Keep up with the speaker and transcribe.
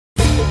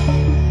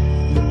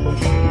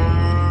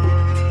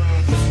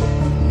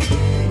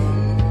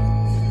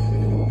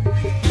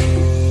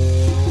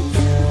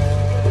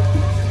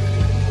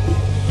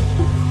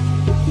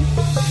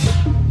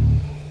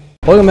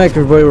Welcome back,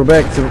 everybody. We're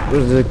back to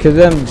the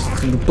condemned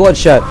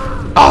Bloodshot.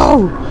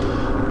 Oh!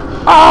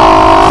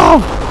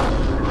 Oh!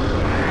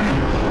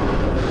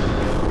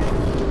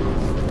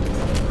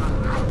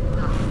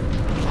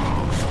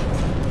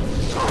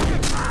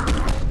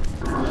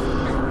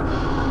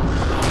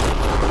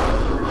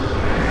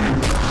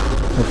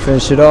 I'll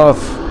finish it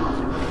off.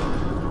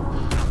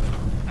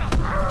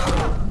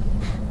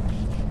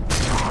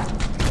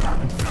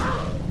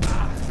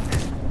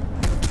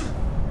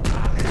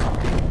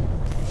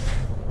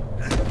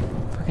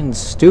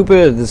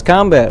 Stupid, this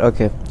combat.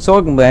 Okay, so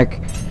welcome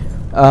back.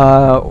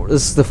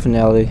 This is the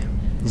finale.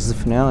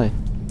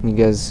 You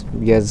guys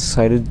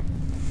excited?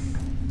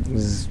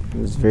 This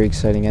is a very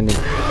exciting ending.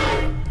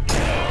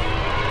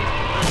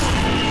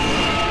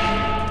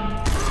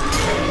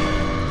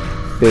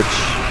 Bitch.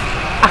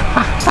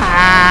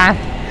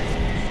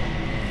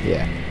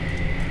 Yeah.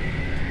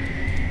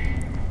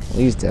 Well,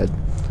 he's dead.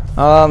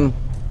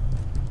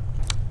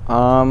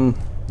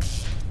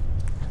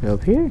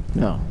 Up here?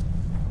 No.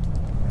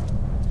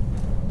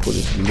 Put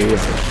it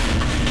laser.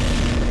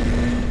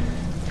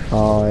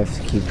 Oh, I have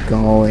to keep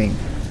going.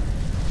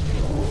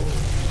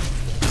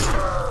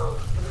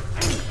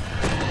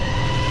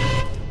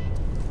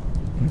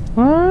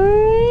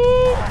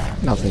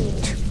 What? Nothing.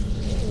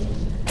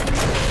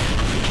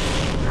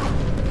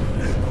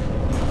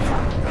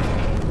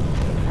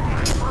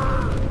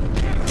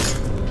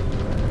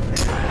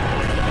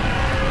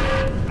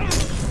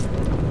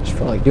 Just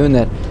felt like doing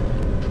that.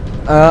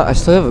 I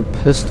still have a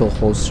pistol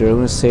holster. I'm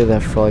gonna save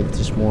that for like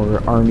just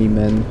more army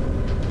men.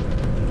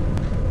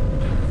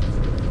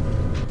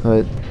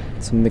 But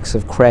it's a mix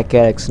of crack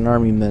addicts and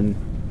army men.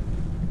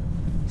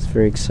 It's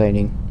very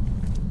exciting.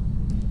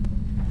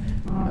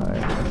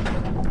 Alright.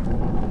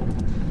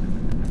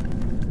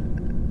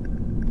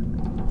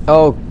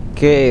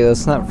 Okay,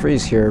 let's not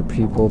freeze here,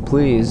 people.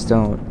 Please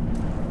don't.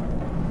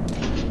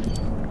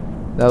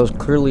 That was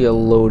clearly a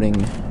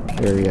loading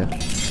area.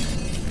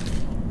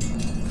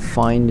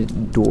 Find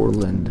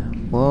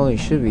Dorland. Well, he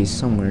should be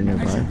somewhere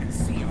nearby.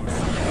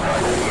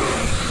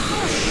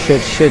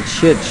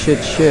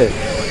 Shit.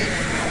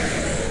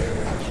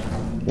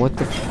 What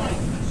the f—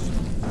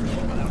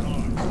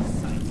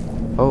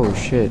 oh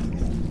shit.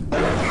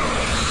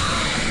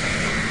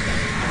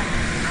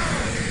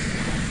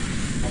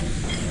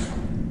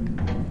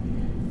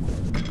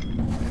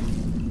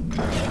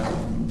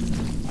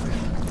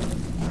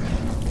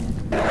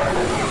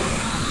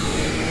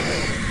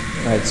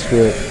 Alright,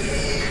 screw it.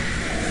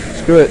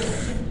 Screw it.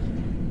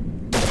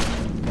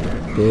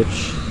 Bitch.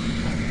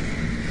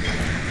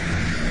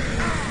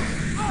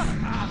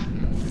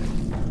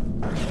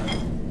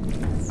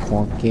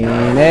 Fucking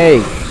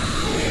A.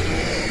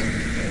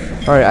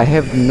 Alright, I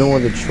have no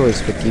other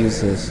choice but to use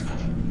this.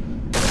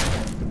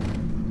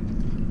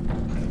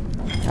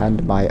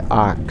 And my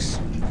axe.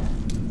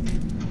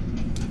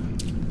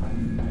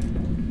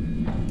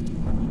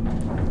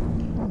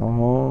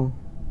 Oh.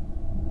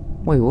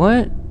 Wait,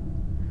 what?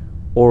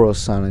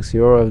 Orosonics. The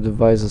Oro have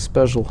devised a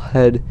special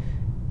head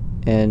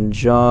and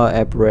jaw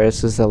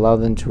apparatuses that allow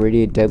them to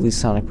radiate deadly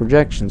sonic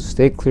projections.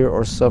 Stay clear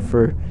or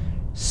suffer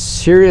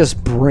serious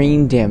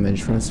brain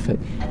damage from this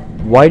effect.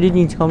 Why didn't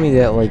you tell me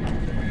that, like,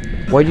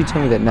 why did you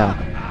tell me that now?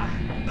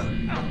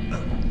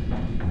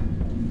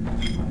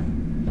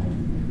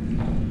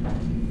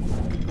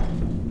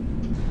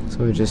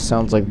 So it just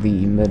sounds like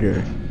the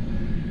emitter.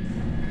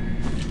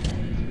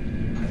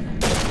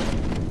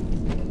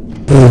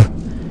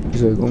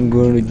 He's like, I'm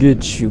gonna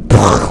get you.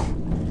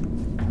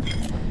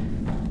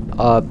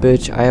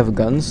 Bitch, I have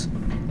guns.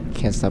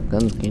 Can't stop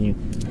guns, can you?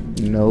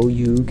 No,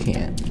 you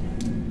can't.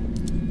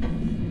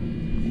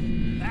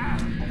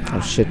 Oh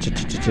shit.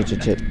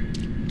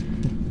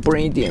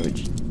 Brain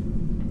damage.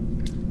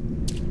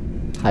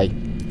 Hi.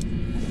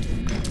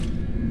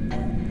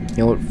 You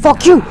know what?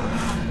 Fuck you!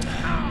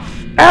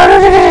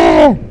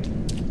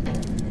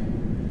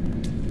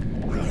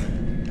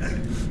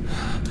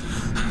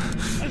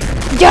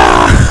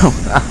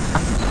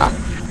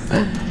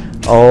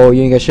 Oh,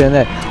 you ain't got shit in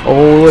that.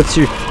 Oh, look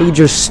at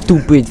your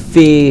stupid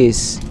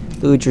face.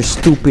 Look at your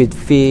stupid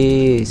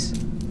face.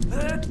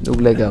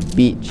 Look like a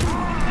bitch.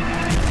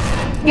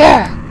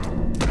 Yeah.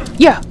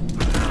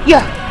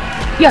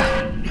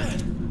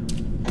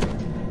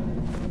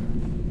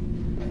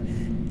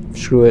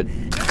 Screw it.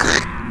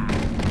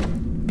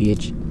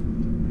 Bitch.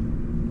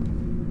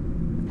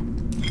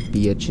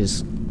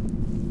 Bitches.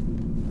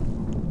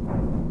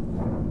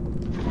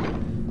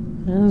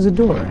 There's a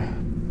door.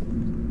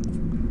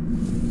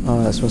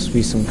 Oh, that's supposed to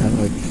be some kind of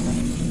like—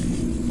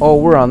 oh,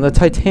 we're on the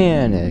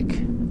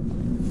Titanic.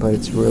 But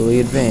it's really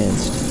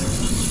advanced.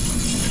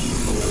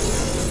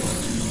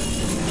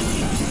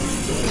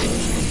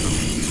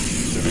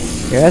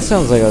 Yeah, that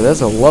sounds like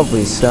that's a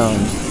lovely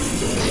sound.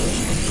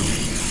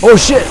 Oh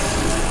shit!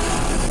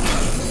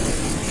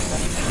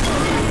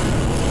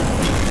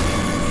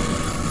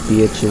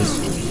 Bitches.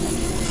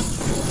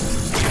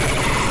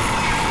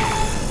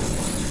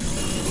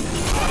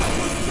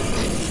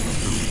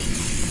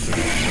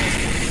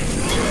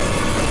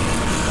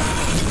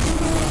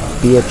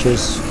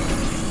 Bitches.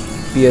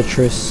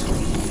 Beatrice.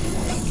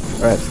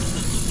 Alright.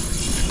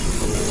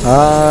 Is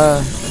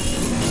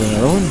there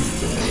another one?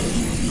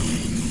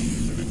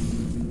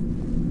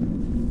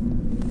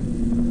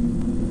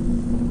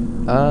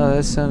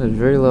 That sounded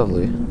very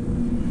lovely.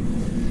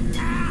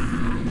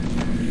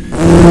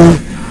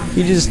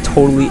 He just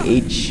totally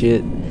ate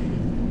shit.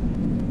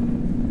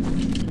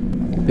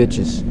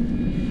 Bitches.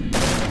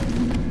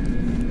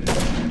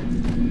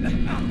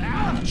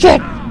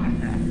 Shit!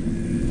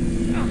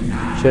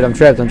 Shit, I'm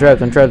trapped, I'm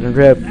trapped, I'm trapped, I'm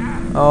trapped.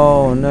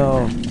 Oh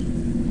no.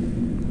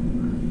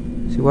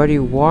 See, why do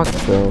you walk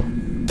though?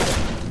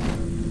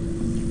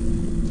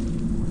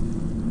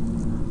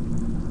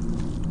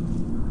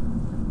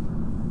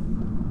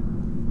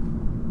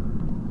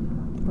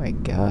 My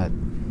god.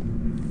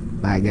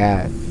 My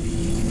god.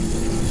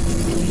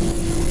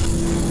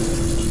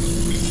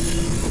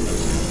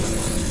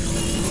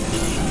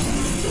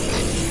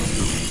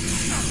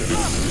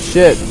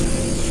 Shit.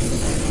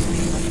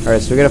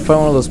 Alright, so we gotta find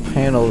one of those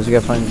panels. We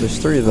gotta find, there's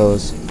 3 of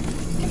those.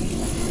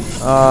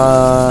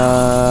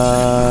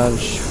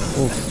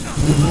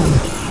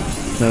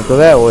 Can't go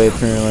that way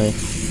apparently.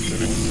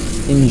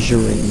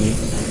 Injuring me.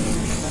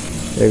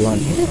 There you go.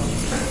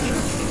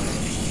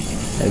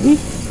 Maybe?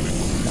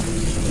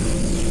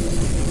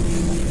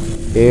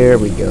 Here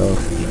we go.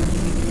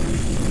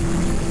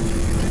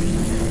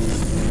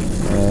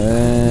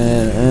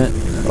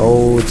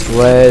 Oh, it's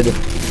red.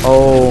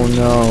 Oh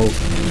no.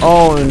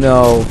 Oh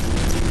no.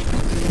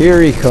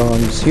 Here he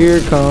comes.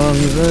 Here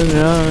comes the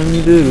sun.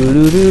 Doo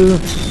doo doo.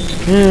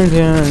 Here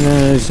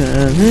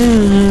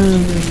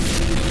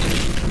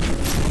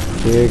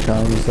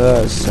comes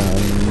the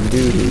sun.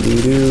 Doo doo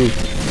doo doo.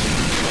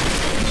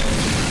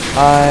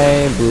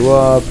 I blew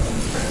up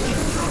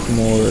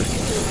more.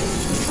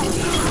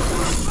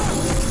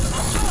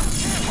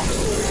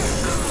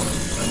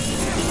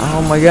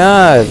 Oh my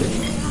god.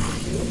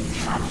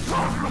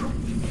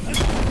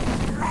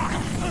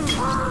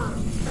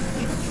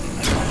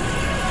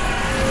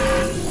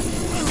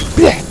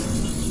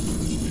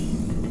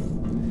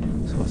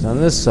 So it's on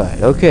this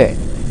side. Okay.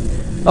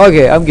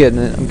 Okay, I'm getting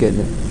it. I'm getting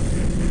it.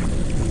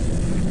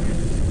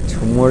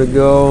 2 more to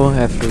go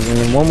after, and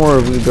then 1 more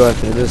we go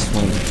after this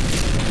one.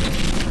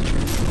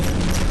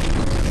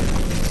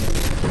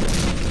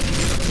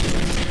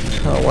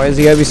 Oh, why is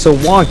he gotta be so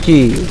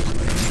wonky?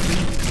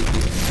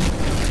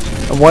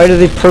 And why do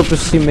they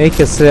purposely make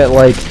it so that,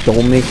 like,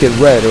 don't make it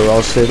red or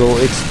else it'll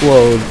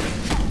explode?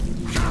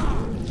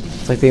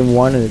 It's like they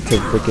wanted it to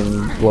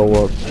freaking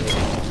blow up.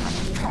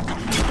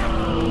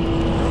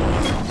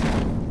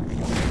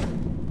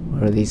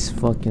 What are these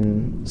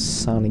fucking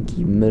sonic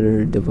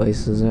emitter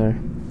devices are?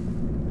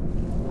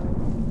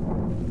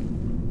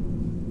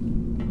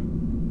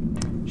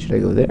 Should I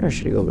go there or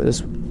should I go over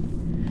this way?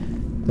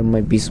 There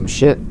might be some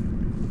shit.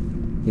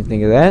 You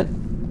think of that?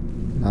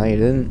 No, you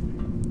didn't.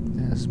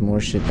 There's more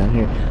shit down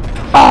here.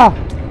 Ah!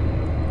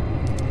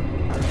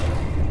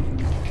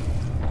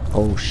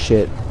 Oh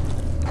shit.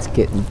 It's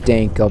getting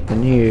dank up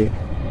in here.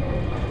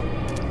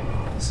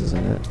 This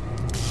isn't it.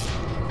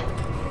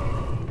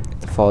 Have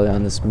to fall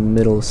down this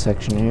middle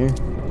section here.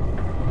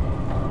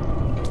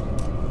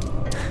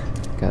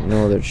 Got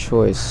no other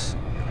choice.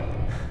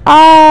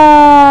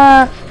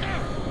 Ah!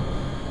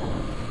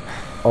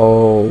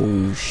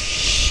 Oh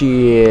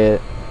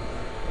shit.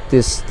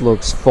 This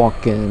looks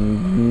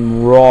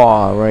fucking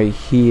raw right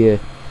here.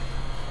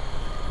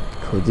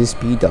 Could this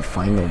be the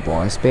final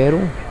boss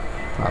battle?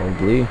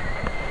 Probably.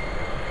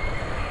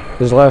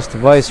 There's the last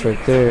device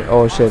right there.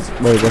 Oh shit.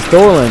 Wait, that's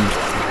Dorland.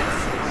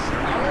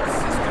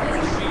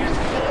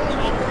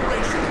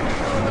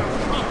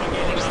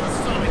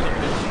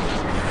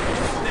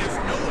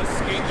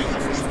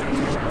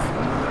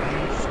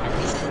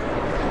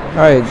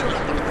 Alright.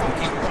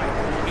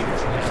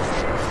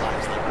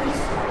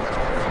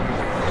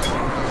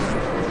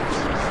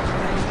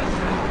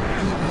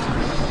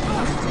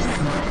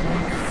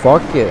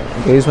 Fuck it.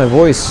 Okay, use my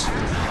voice.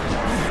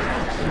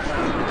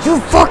 You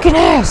fucking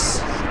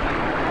ass!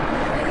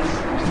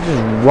 You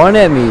just run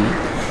at me.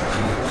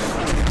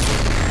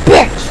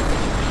 Bitch!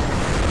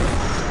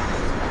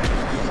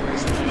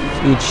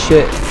 Eat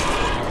shit.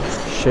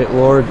 Shit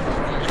lord.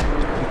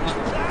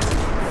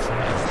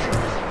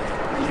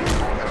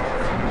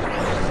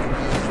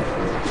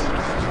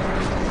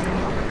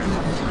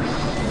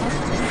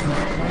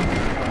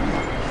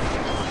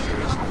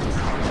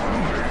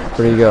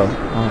 Where'd he go?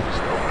 Oh.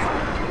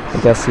 I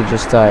guess he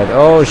just died.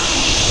 Oh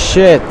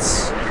shit!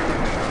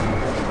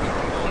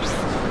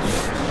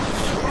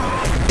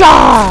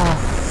 Ah!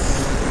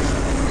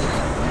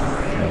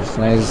 It's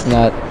nice. It's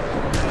not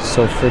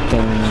so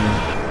freaking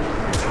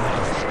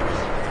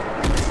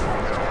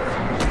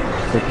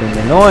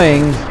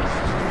annoying.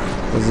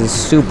 This is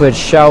stupid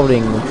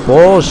shouting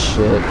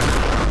bullshit.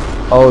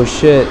 Oh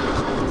shit!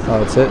 Oh,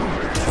 that's it.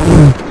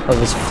 Oh,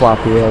 this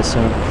floppy ass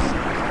thing.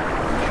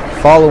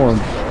 Follow him.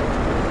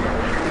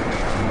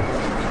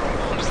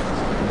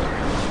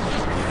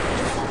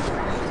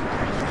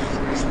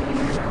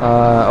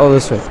 Oh,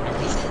 this way.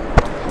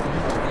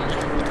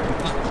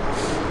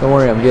 Don't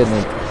worry, I'm getting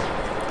it.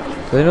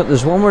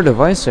 There's one more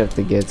device I have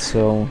to get,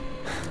 so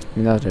I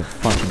mean, not that it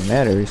fucking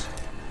matters.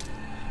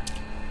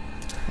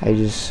 I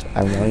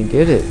want to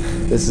get it.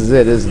 This is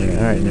it, isn't it?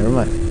 Alright, never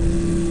mind.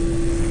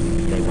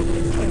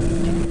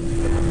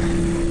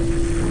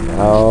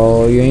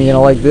 Oh, you ain't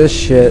gonna like this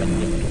shit.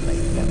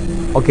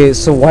 Okay,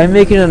 so why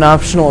make it an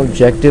optional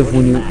objective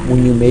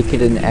when you make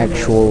it an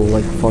actual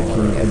like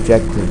fucking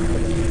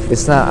objective?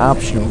 It's not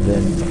optional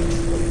then.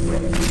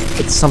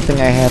 It's something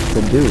I have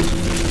to do.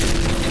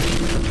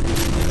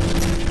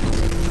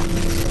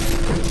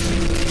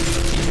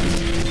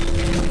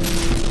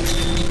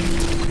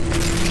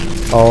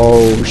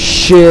 Oh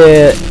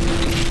shit!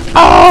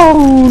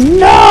 Oh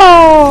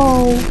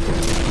no!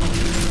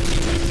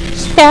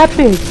 Stop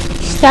it!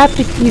 Stop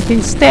it,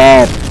 Ethan!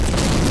 Stop!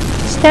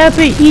 Stop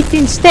it,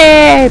 Ethan!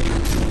 Stop!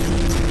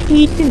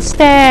 Ethan,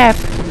 stop!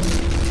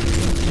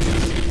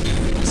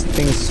 This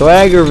thing's so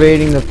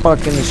aggravating to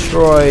fucking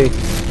destroy.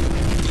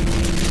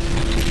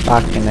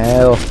 Fucking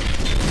hell!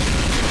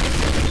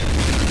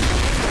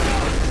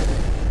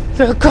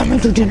 They're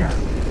coming to dinner.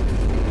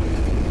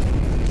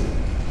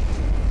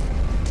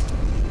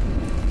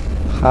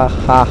 Ha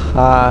ha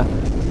ha.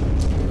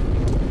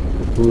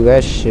 Blew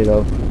that shit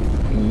up. You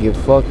can give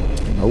fuck?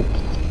 Nope.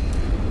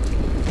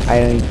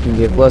 I can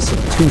give less than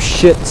 2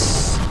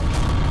 shits.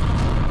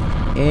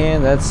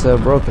 And that's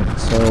broken.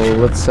 So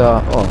let's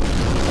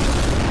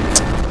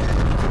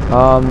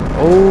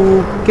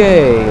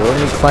okay. Let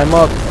me climb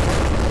up.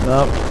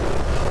 Nope.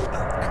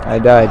 I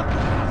died.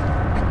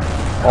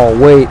 Oh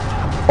wait.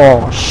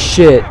 Oh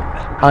shit.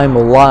 I'm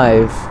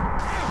alive.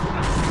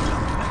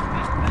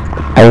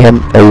 I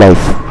am alive.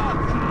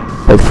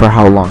 But for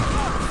how long?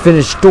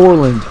 Finish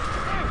Dorland.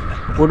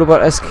 What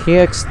about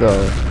SKX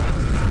though?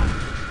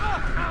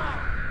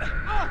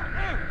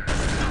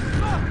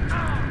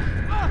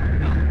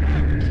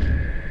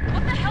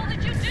 What the hell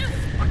did you do?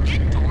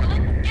 Forget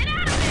Dorland. Get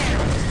out of there.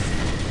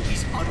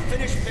 He's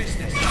unfinished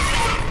business.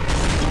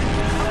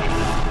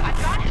 I've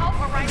got help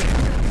right here.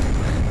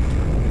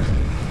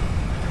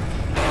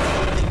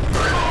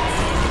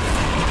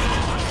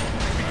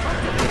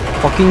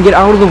 Fucking get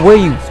out of the way,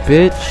 you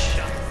bitch.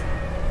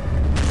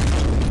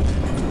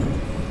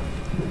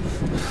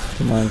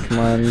 Come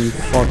on, you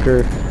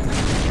fucker.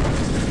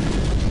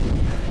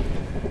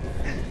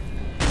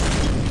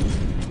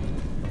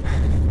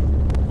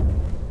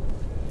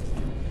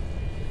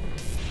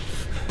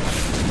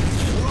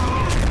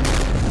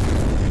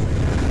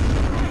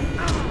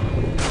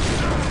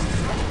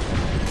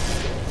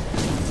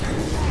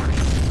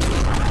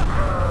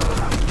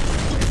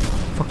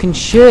 Fucking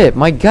shit,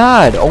 my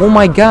god, oh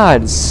my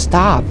god,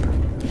 stop.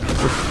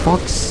 For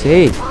fuck's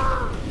sake.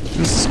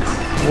 Jesus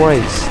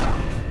Christ.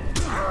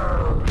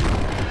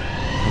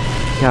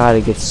 God,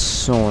 it gets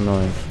so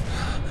annoying.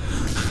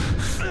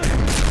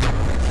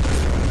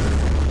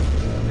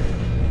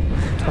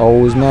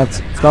 Oh, it's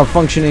not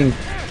functioning.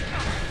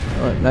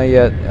 Not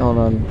yet. Hold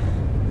on.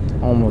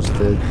 Almost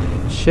did.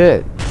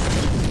 Shit.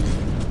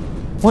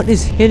 What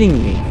is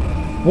hitting me?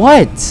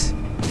 What?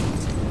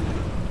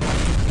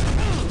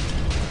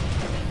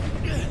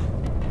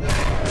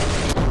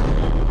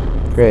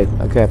 Great.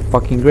 Okay,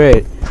 fucking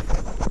great.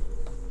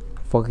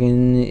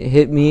 Fucking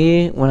hit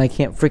me when I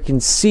can't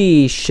freaking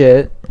see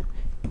shit.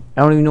 I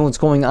don't even know what's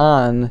going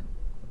on.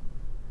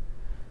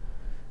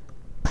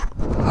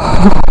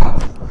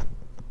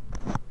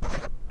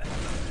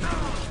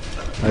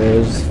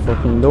 There's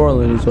fucking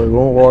Dorland. He's like,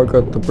 oh, I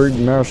got the big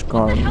mask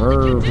on.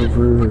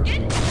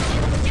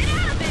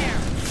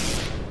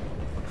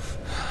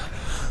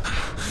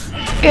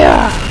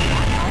 Yeah.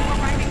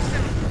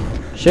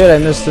 Shit, I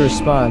missed the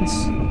response.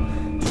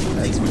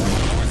 That's fine.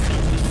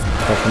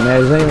 Fucking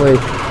matters anyway.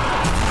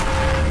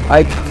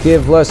 I could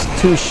give less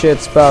 2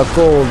 shits about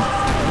gold.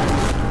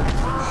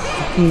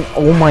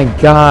 Oh my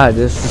god,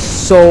 this is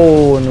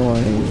so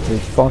annoying to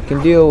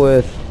fucking deal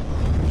with.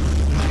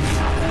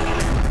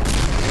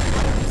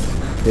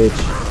 Bitch.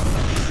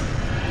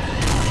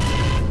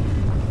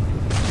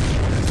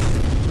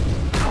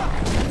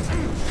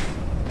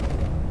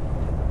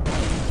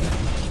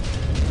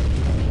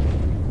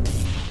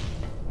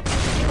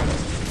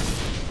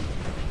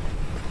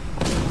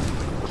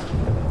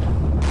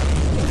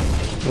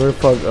 Where the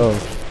fuck? Oh.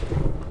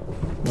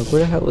 Like, where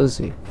the hell is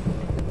he?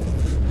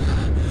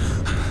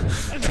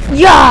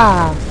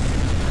 Yeah!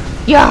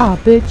 Yeah,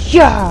 bitch,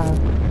 yeah!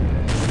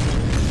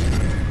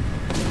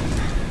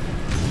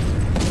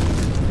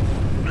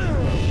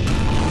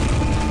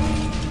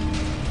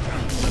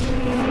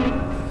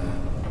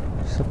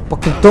 Stop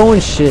fucking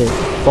throwing shit,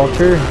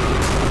 fucker.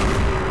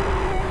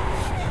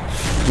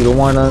 You don't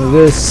want none of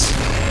this.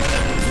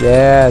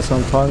 Yeah, that's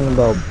what I'm talking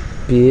about,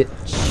 bitch.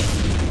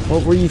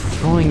 What were you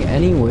throwing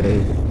anyway?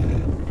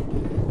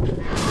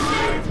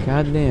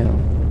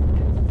 Goddamn.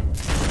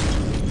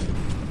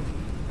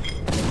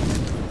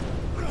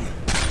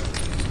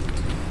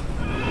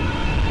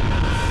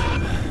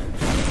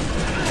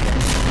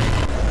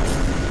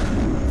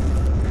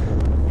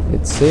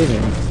 It's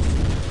saving.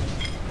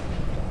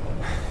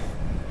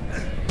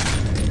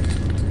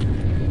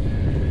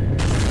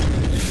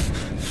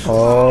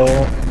 Oh.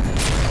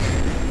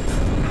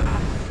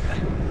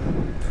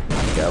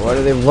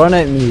 run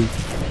at me.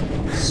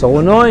 So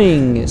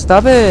annoying.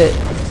 Stop it.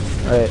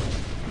 Alright.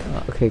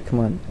 Okay, come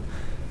on.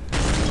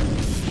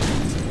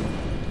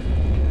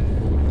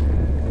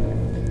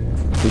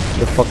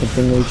 The fucking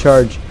thing we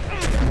charge.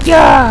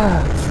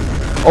 Yeah!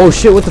 Oh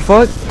shit, what the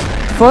fuck?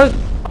 Fuck!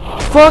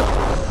 Fuck!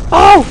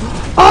 Oh!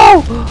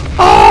 Oh!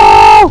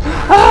 Oh!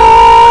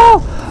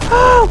 Oh!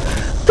 Oh!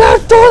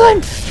 God,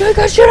 Dorland! You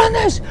got shit on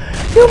this!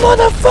 You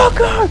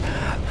motherfucker!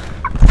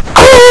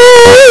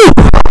 Oh!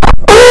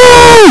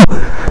 Oh!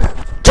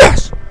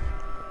 Yes!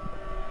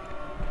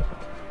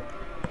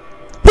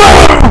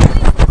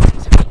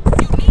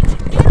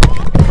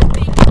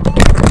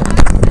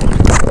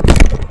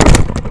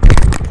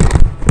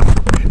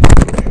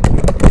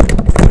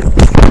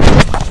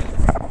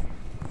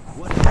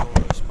 What are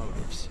Laura's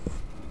motives?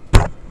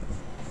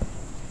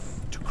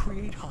 To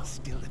create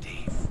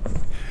hostility.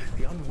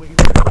 The unwavering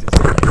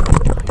desire to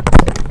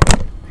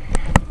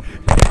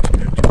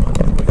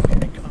unknowingly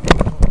become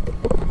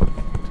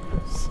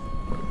protectors.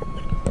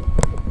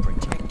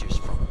 Protectors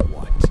from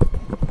what?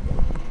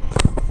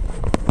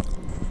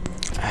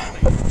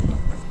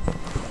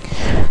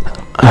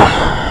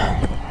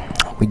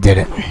 We did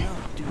it. Not,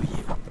 do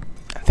you?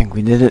 I think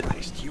we did it. At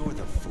least you're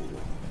the fool.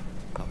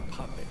 A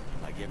puppet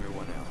like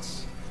everyone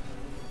else.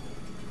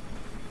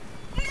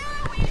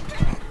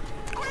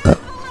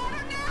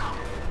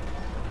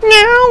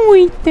 Now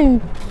we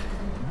do.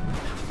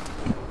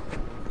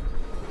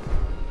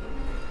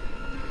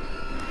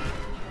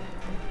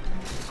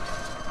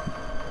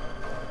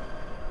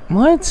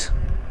 What?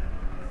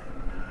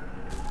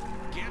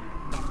 Get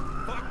the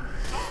fuck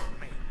off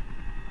me!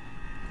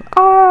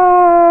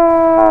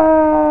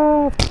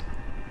 Ah!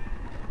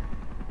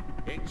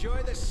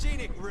 Enjoy the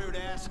scenic route,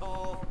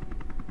 asshole!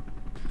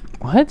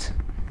 What?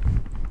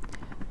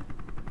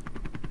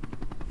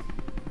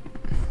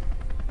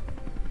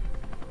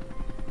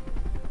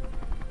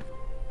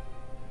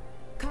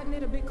 Cutting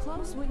it a bit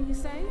close, wouldn't you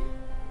say?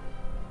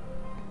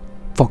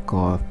 Fuck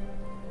off.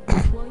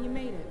 Well, you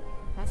made it.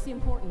 That's the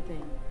important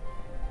thing.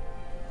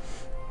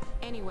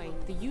 Anyway,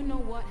 the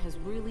you-know-what has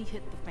really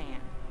hit the fan.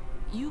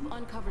 You've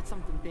uncovered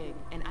something big,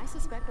 and I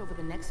suspect over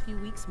the next few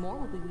weeks more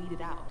will be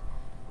weeded out.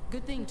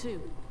 Good thing,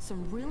 too.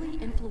 Some really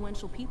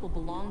influential people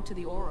belong to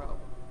the Oro.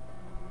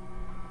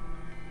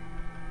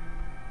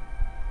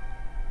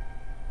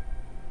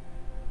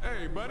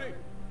 Hey, buddy.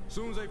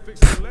 Soon as they fix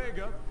the leg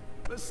up,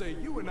 let's say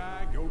you and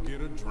I go get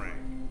a drink.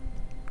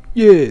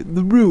 Yeah,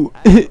 LaRue.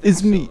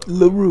 It's me,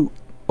 LaRue.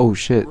 Oh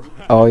shit.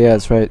 Oh yeah,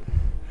 that's right.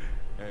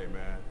 Hey,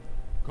 man.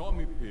 Call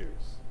me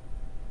Pierce.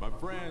 My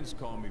friends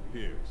call me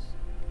Pierce.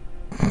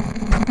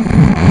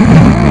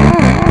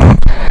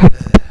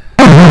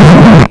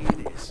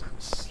 It is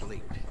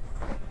sleep.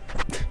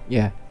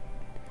 Yeah.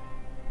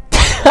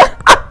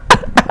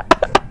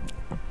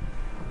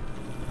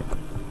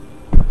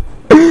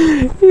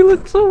 He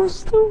looks so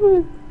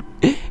stupid.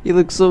 He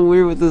looks so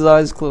weird with his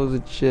eyes closed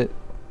and shit.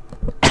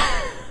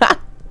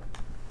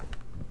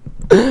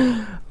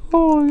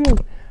 Oh my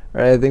god.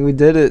 Alright, I think we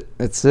did it.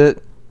 That's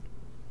it.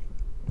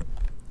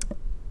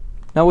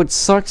 Now what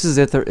sucks is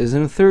that there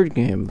isn't a third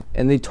game.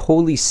 And they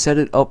totally set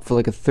it up for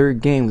like a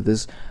third game with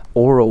this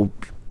oral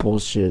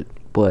bullshit.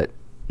 But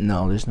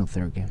no, there's no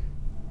third game.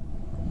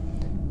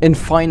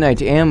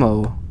 Infinite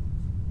ammo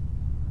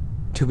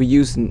to be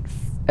used in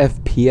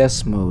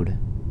FPS mode.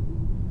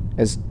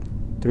 As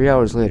 3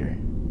 hours later.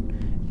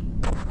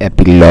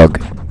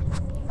 Epilogue.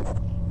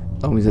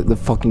 Oh, he's the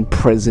fucking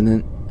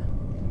president.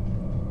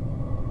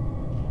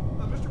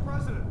 Mr.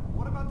 President,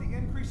 what about the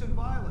increase in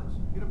violence?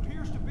 It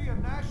appears to be a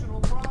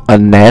national problem. A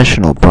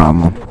national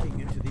problem.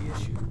 Looking into the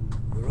issue,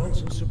 we're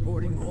also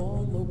supporting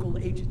all local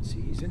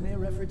agencies in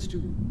their efforts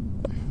to...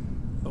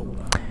 Oh,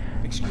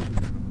 excuse me.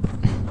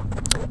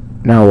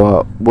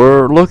 Now,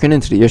 we're looking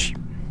into the issue.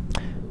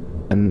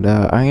 And,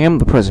 I am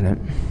the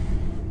president.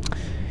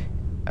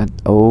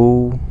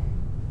 Oh,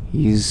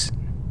 he's...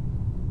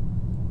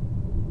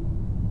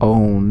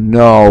 Oh,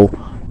 no.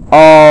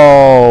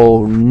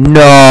 Oh,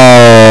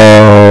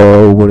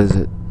 no! What is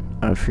it?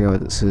 I forget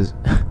what this is.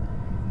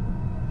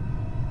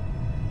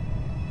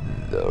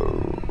 The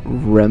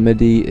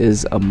remedy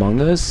is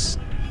among us?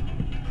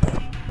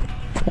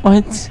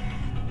 What?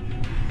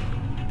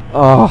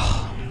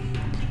 Oh.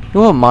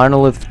 You know what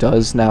Monolith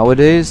does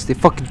nowadays? They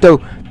fucking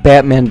do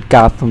Batman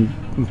Gotham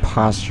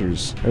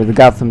imposters. Or the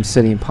Gotham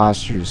City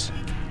imposters.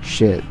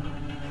 Shit.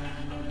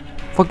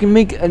 Fucking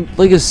make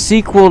like a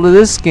sequel to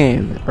this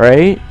game,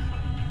 right?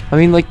 I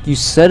mean, like, you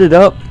set it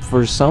up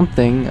for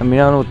something. I mean,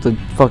 I don't know what the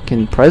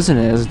fucking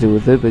president has to do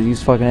with it, but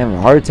he's fucking having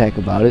a heart attack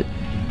about it.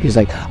 He's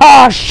like,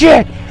 ah,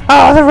 shit!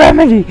 Ah, the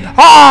remedy!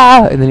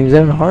 Ah! And then he was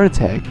having a heart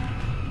attack.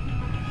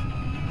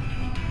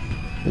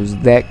 It was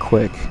that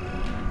quick.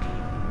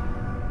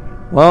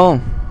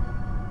 Well,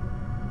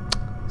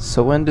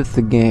 so endeth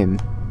the game.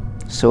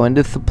 So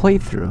endeth the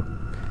playthrough.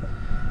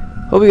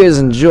 Hope you guys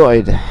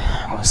enjoyed.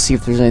 Let's see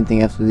if there's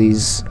anything after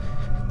these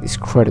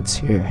credits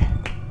here.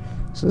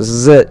 So this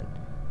is it.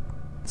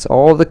 It's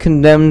all the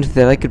Condemned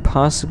that I could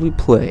possibly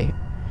play.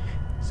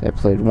 So I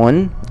played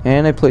 1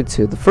 and I played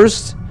 2. The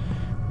first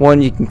one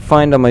you can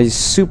find on my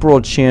super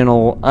old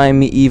channel,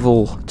 I'm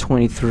Evil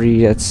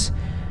 23. That's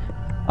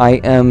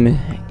IMEVIL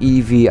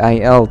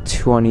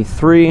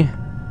 23,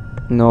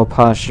 no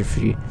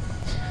apostrophe.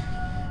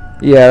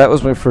 Yeah, that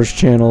was my first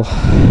channel,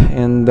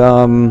 and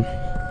I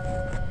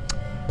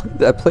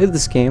played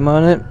this game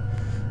on it.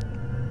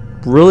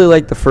 Really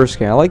liked the first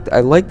game.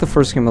 I liked the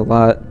first game a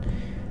lot.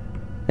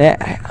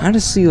 I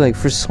honestly, like,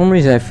 for some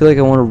reason I feel like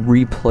I want to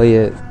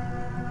replay it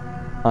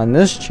on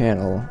this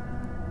channel,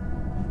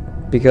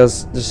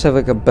 because just have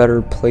like a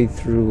better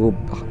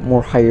playthrough,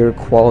 more higher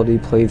quality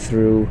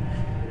playthrough.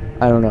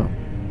 I don't know,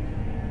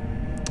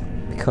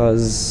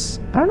 because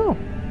I don't know,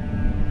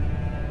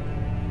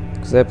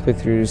 because that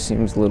playthrough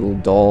seems a little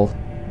dull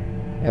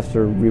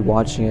after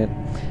rewatching it.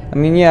 I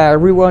mean, yeah, I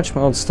rewatch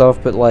my old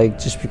stuff, but like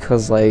just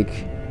because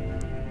like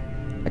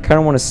I kind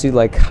of want to see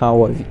like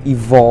how I've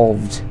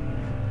evolved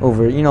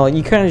over, you know,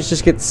 you kind of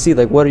just get to see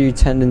like what are your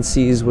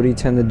tendencies, what do you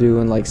tend to do,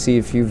 and like see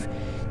if you've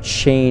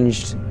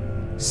changed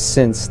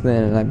since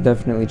then. And I've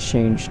definitely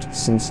changed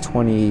since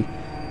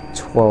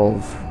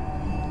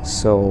 2012.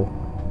 So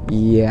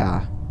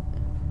yeah,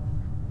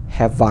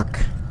 Havoc.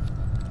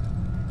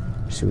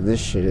 Let's see what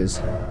this shit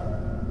is.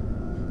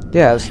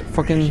 Yeah, it's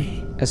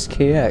fucking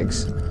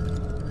SKX.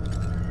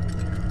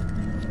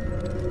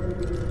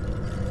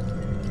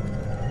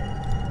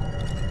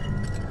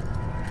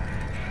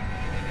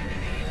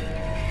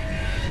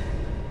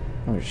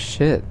 Oh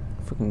shit,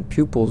 fucking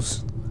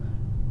pupils.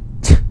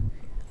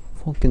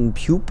 Fucking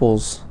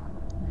pupils.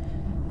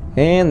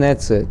 And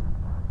that's it.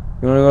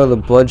 You wanna go to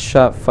the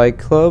Bloodshot Fight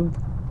Club?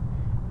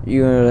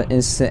 You wanna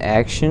instant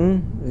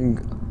action?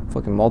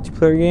 Fucking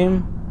multiplayer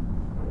game?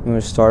 You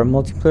wanna start a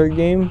multiplayer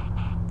game?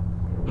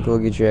 Go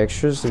get your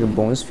extras, look at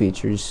bonus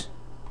features.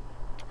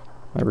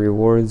 My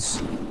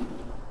rewards.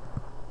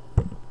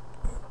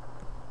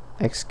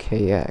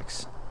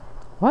 XKX.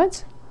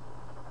 What?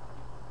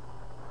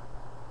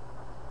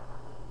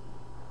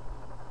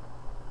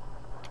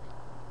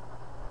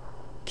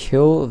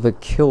 Kill the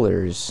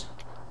killers.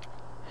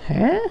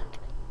 Huh?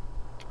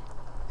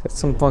 That's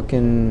some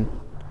fucking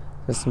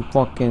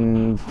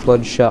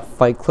Bloodshot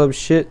Fight Club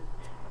shit.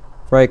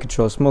 Riot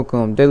control, smoke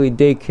home, daily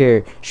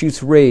daycare,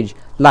 shoots rage,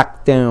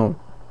 lockdown.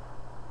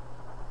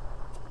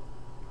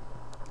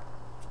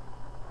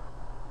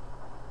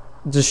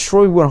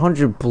 Destroy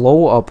 100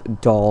 blow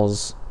up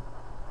dolls.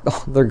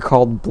 Oh, they're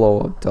called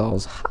blow up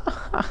dolls.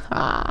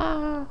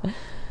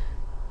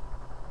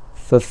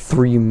 The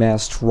 3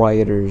 masked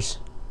rioters.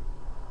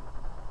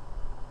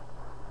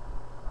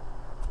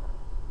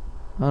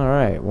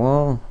 Alright,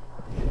 well,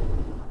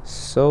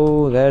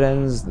 so that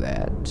ends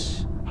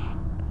that.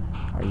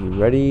 Are you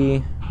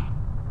ready?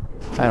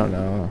 I don't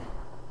know.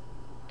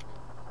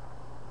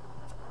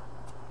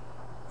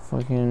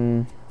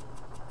 Fucking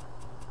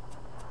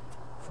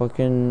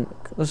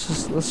let's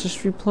just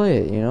replay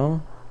it, you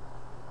know?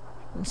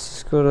 Let's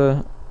just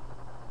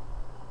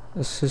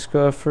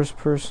go to first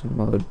person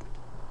mode.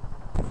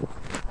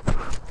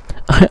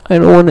 I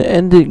don't want to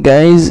end it,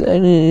 guys.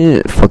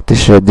 Fuck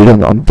this shit, dude.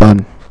 I'm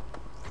done.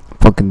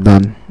 Fucking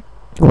done.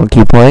 You wanna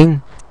keep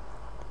playing?